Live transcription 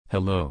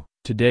Hello,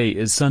 today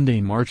is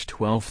Sunday, March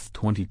 12,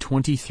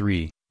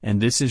 2023, and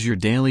this is your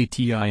daily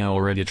TIL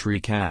Reddit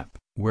recap,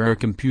 where a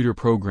computer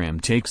program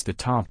takes the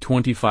top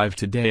 25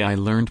 Today I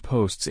Learned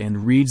posts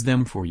and reads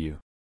them for you.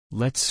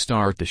 Let's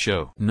start the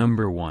show.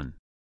 Number 1.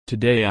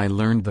 Today I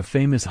learned the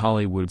famous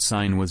Hollywood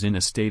sign was in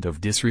a state of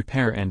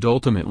disrepair and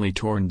ultimately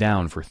torn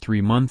down for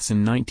 3 months in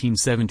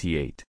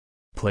 1978.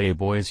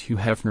 Playboy's Hugh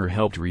Hefner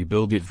helped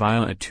rebuild it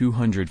via a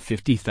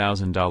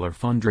 $250,000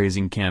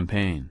 fundraising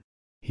campaign.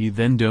 He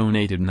then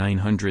donated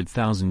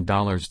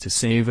 $900,000 to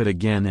save it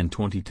again in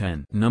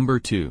 2010. Number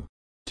 2.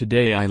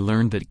 Today I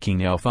learned that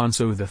King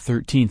Alfonso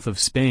XIII of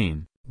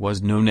Spain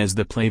was known as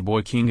the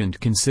Playboy King and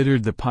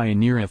considered the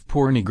pioneer of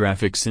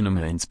pornographic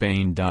cinema in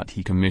Spain.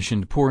 He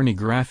commissioned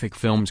pornographic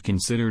films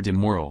considered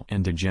immoral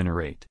and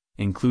degenerate,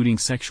 including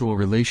sexual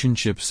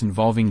relationships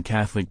involving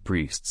Catholic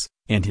priests,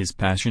 and his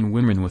passion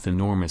women with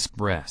enormous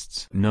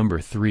breasts. Number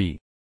 3.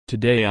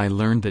 Today I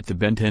learned that the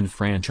Ben 10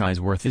 franchise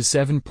worth is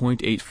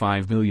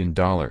 $7.85 billion,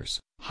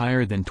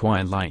 higher than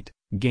Twilight,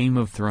 Game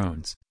of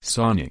Thrones,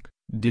 Sonic,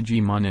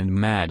 Digimon and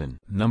Madden.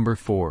 Number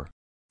 4.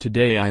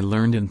 Today I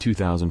learned in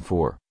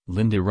 2004,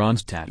 Linda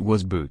Ronstadt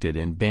was booted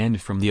and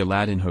banned from the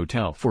Aladdin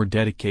Hotel for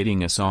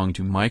dedicating a song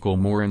to Michael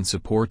Moore in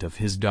support of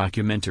his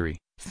documentary,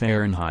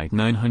 Fahrenheit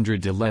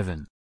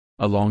 9/11.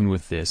 Along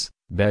with this,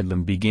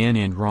 bedlam began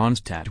and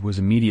Ronstadt was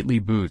immediately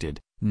booted,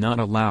 not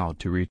allowed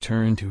to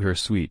return to her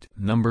suite.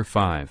 Number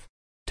 5.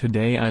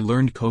 Today I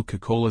learned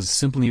Coca-Cola's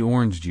Simply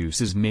Orange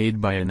juice is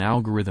made by an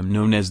algorithm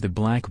known as the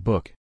Black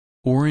Book.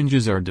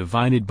 Oranges are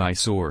divided by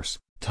source,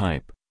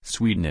 type,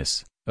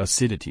 sweetness,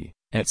 acidity,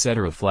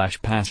 etc.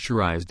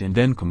 Pasteurized and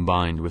then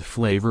combined with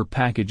flavor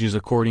packages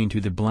according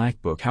to the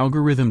Black Book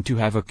algorithm to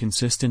have a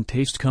consistent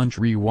taste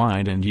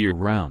countrywide and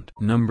year-round.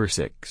 Number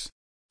 6.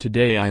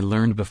 Today I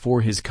learned before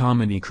his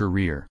comedy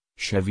career,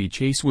 Chevy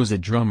Chase was a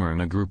drummer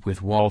in a group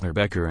with Walter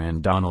Becker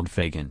and Donald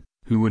Fagen,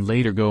 who would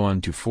later go on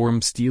to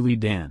form Steely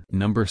Dan.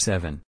 Number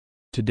 7.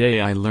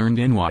 Today I learned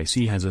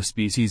NYC has a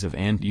species of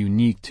ant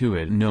unique to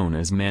it known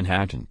as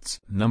Manhattans.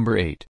 Number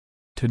 8.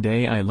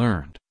 Today I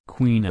learned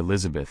Queen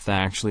Elizabeth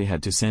actually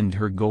had to send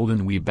her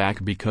golden wee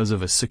back because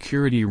of a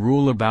security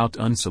rule about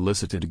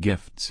unsolicited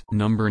gifts.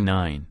 Number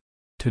 9.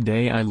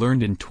 Today I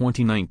learned in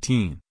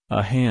 2019,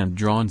 a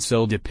hand-drawn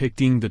cell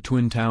depicting the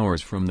Twin Towers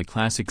from the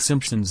classic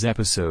Simpsons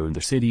episode The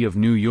City of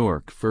New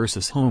York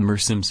vs. Homer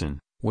Simpson,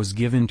 was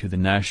given to the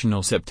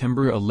National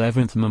September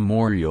 11th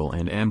Memorial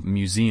and Amp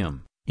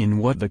Museum, in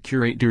what the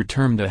curator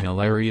termed a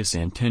hilarious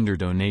and tender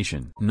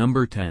donation.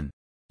 Number 10.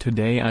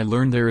 Today I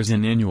learned there is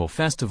an annual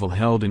festival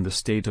held in the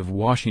state of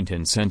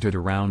Washington centered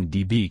around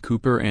D.B.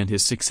 Cooper and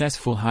his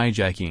successful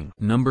hijacking.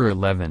 Number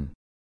 11.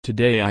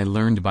 Today I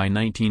learned by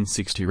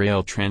 1960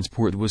 rail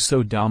transport was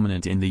so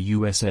dominant in the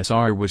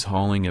USSR was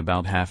hauling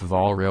about half of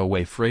all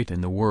railway freight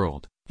in the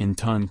world, in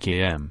ton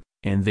km,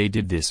 and they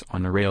did this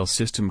on a rail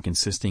system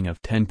consisting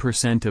of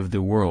 10% of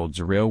the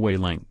world's railway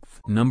length.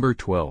 Number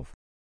 12.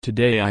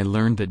 Today I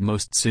learned that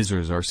most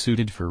scissors are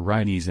suited for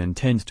righties and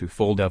tend to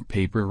fold up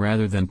paper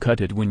rather than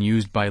cut it when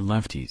used by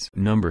lefties.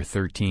 Number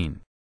 13.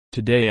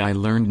 Today I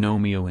learned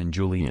Romeo and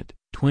Juliet,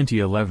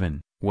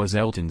 2011, was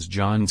Elton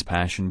John's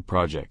passion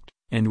project,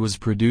 and was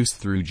produced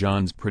through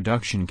John's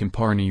production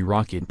company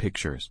Rocket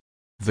Pictures.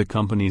 The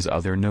company's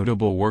other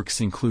notable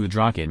works include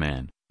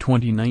Rocketman,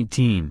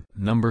 2019.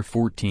 Number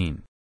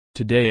 14.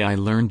 Today I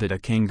learned that a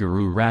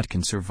kangaroo rat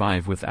can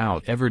survive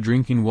without ever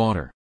drinking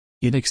water.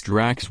 It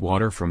extracts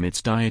water from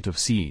its diet of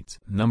seeds.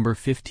 Number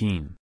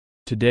 15.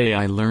 Today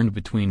I learned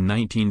between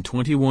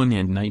 1921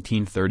 and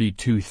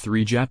 1932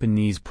 3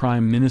 Japanese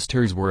prime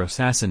ministers were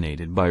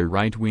assassinated by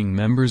right-wing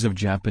members of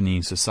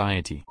Japanese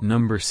society.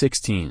 Number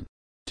 16.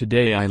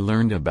 Today I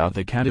learned about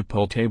the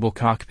catapultable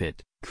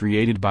cockpit,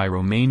 created by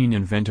Romanian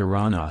inventor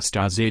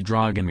Anastase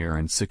Dragomir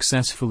and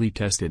successfully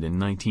tested in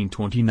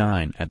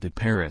 1929 at the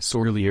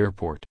Paris-Orly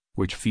airport,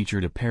 which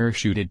featured a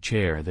parachuted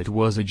chair that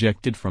was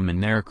ejected from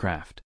an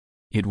aircraft.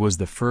 It was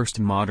the first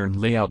modern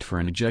layout for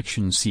an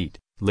ejection seat,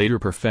 later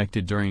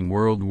perfected during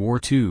World War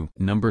II.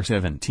 Number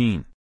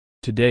 17.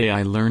 Today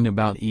I learned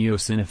about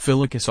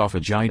eosinophilic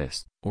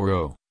esophagitis, or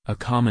O, a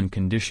common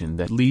condition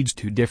that leads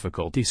to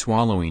difficulty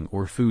swallowing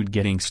or food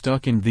getting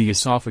stuck in the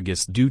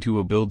esophagus due to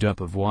a buildup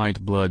of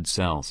white blood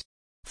cells.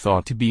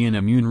 Thought to be an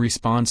immune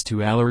response to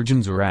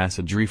allergens or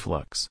acid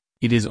reflux,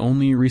 it is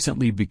only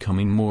recently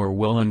becoming more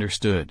well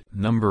understood.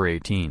 Number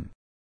 18.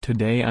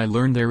 Today I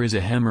learned there is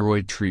a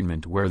hemorrhoid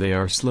treatment where they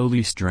are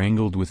slowly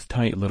strangled with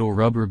tight little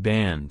rubber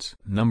bands.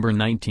 Number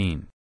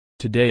 19.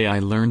 Today I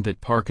learned that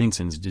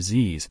Parkinson's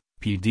disease,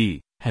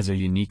 PD, has a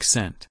unique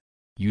scent.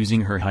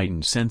 Using her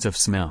heightened sense of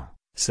smell,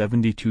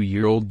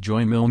 72-year-old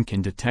Joy Milne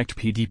can detect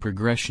PD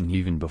progression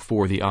even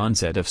before the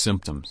onset of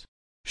symptoms.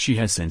 She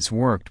has since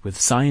worked with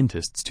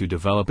scientists to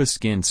develop a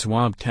skin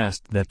swab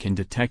test that can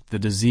detect the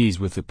disease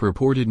with a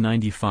purported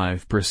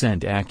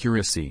 95%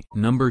 accuracy.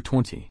 Number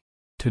 20.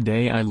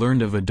 Today I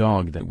learned of a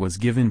dog that was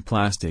given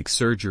plastic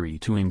surgery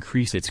to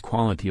increase its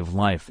quality of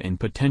life and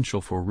potential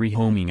for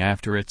rehoming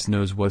after its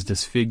nose was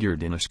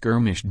disfigured in a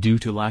skirmish due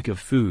to lack of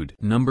food.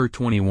 Number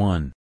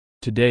 21.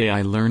 Today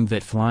I learned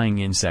that flying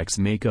insects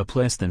make up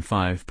less than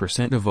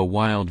 5% of a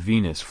wild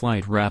Venus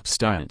flytrap's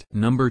diet.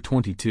 Number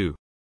 22.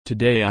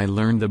 Today I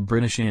learned the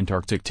British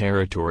Antarctic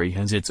Territory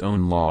has its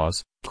own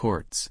laws,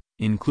 courts,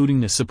 including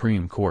the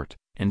Supreme Court,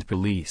 and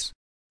police.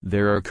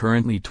 There are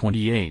currently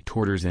 28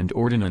 orders and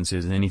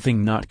ordinances.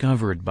 Anything not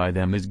covered by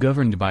them is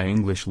governed by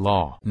English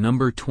law.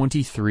 Number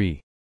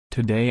 23.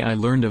 Today I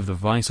learned of the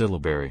Vai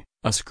syllabary,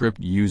 a script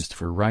used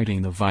for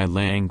writing the Vai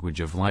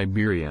language of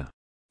Liberia.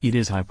 It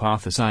is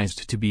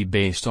hypothesized to be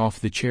based off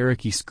the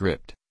Cherokee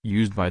script,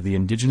 used by the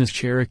indigenous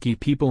Cherokee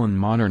people in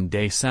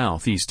modern-day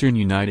southeastern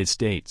United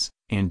States,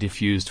 and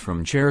diffused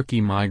from Cherokee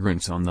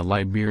migrants on the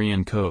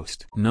Liberian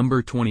coast.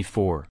 Number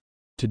 24.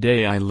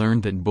 Today I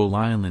learned that Bull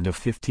Island, a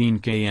 15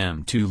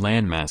 km2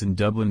 landmass in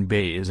Dublin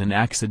Bay, is an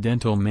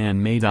accidental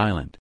man-made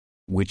island,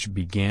 which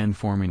began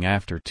forming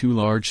after two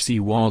large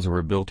sea walls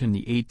were built in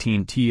the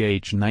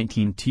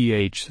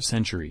 18th-19th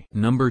century.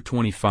 Number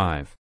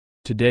 25.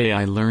 Today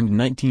I learned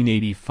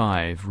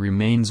 1985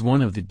 remains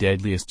one of the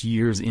deadliest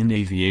years in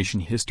aviation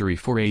history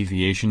for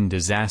aviation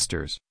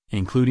disasters,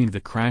 including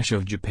the crash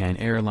of Japan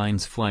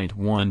Airlines Flight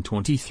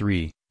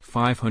 123,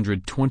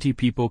 520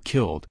 people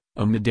killed,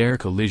 a mid-air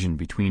collision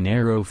between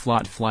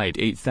Aeroflot Flight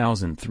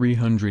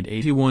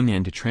 8381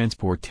 and a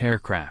transport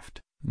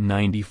aircraft,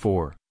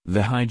 94,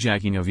 the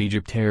hijacking of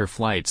EgyptAir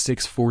Flight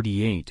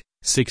 648,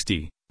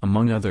 60,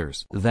 among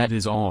others. That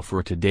is all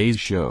for today's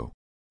show.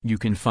 You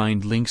can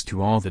find links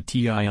to all the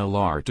TIL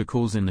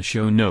articles in the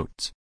show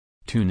notes.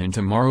 Tune in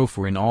tomorrow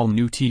for an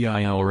all-new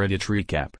TIL Reddit recap.